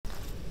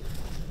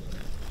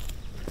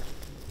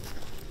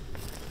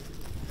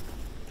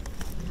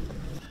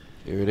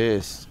Here it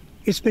is.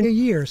 It's been a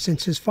year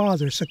since his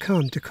father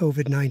succumbed to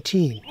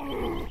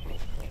COVID-19.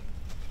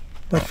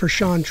 But for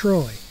Sean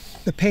Troy,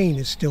 the pain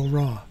is still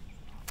raw.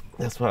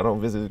 That's why I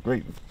don't visit his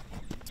grave.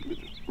 It's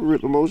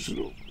real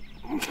emotional.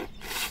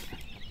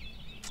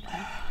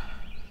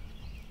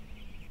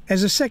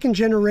 As a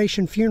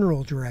second-generation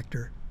funeral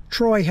director,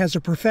 Troy has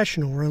a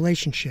professional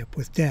relationship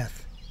with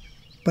death.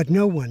 But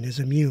no one is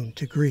immune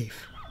to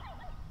grief.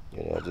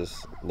 You know, I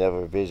just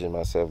never envisioned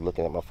myself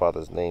looking at my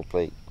father's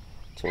nameplate,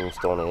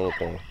 tombstone, or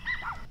anything.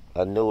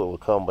 I knew it would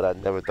come, but I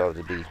never thought it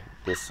would be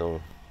this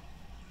soon.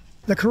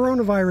 The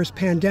coronavirus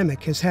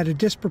pandemic has had a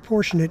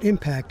disproportionate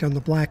impact on the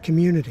Black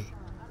community.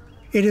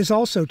 It has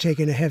also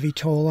taken a heavy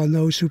toll on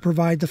those who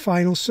provide the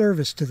final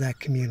service to that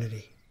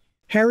community.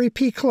 Harry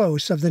P.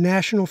 Close of the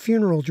National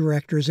Funeral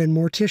Directors and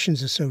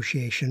Morticians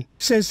Association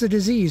says the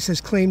disease has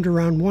claimed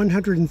around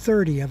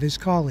 130 of his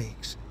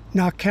colleagues,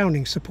 not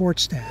counting support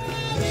staff.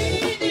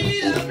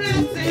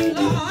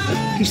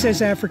 He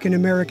says African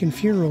American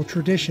funeral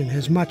tradition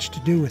has much to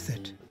do with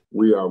it.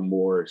 We are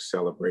more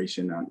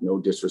celebration, no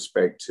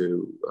disrespect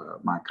to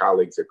my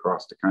colleagues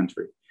across the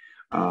country.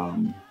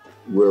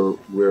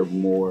 We're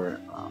more,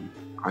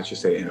 I should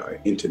say,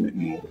 intimate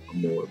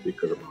more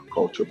because of our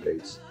culture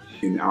base.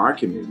 In our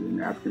community, in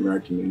the African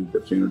American community,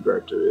 the funeral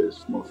director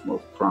is most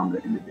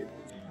prominent individual.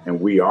 And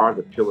we are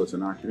the pillars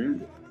in our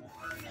community.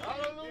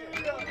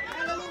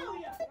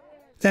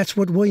 That's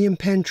what William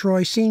Penn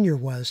Troy Sr.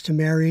 was to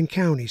Marion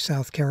County,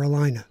 South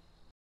Carolina.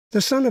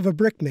 The son of a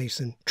brick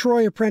mason,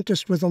 Troy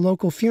apprenticed with a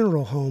local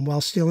funeral home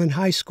while still in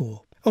high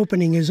school,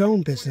 opening his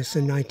own business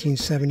in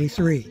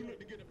 1973.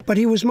 But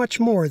he was much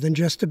more than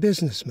just a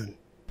businessman.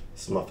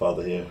 This is my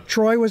father here.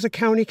 Troy was a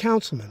county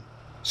councilman,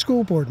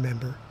 school board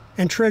member,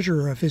 and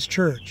treasurer of his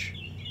church.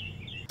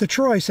 The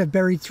Troys have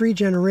buried 3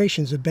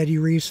 generations of Betty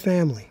Reeves'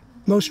 family,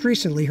 most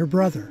recently her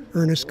brother,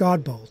 Ernest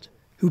Godbold,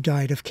 who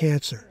died of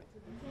cancer.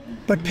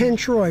 But Penn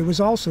Troy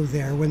was also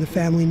there when the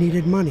family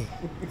needed money,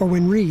 or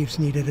when Reeves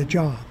needed a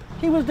job.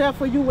 He was there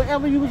for you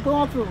wherever you was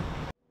going through.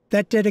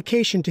 That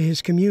dedication to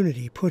his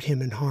community put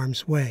him in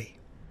harm's way.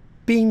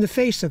 Being the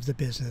face of the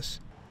business,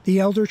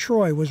 the elder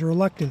Troy was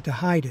reluctant to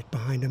hide it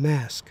behind a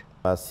mask.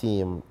 I see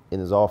him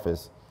in his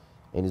office,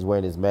 and he's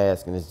wearing his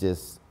mask, and it's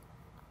just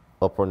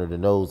up under the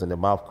nose and the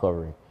mouth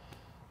covering.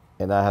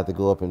 And I have to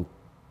go up and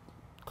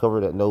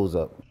cover that nose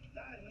up.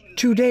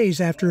 2 days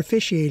after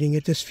officiating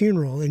at this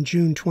funeral in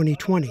June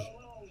 2020,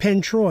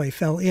 Penn Troy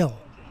fell ill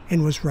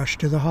and was rushed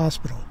to the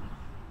hospital.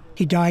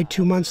 He died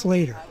 2 months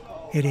later,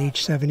 at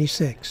age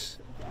 76.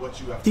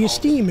 The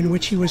esteem in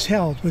which he was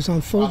held was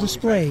on full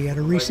display at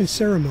a recent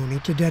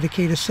ceremony to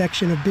dedicate a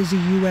section of busy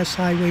U.S.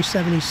 Highway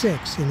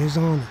 76 in his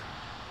honor.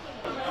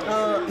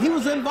 He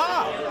was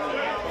involved.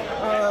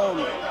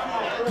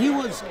 He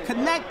was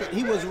connected.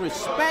 He was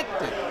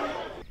respected.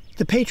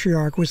 The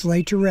patriarch was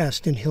laid to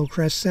rest in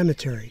Hillcrest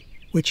Cemetery,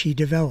 which he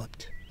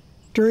developed.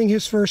 During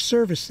his first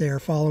service there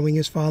following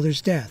his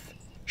father's death,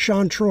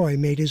 Sean Troy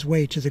made his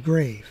way to the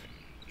grave.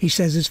 He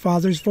says his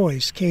father's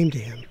voice came to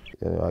him.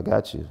 You know, I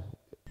got you.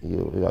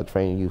 I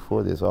trained you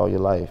for this all your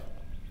life.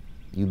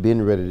 You've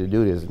been ready to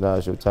do this. Now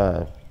it's your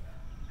time.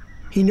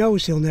 He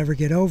knows he'll never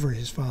get over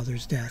his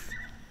father's death.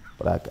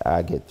 But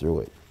I get through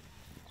it.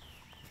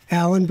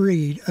 Alan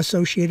Breed,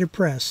 Associated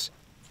Press,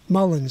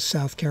 Mullins,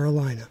 South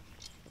Carolina.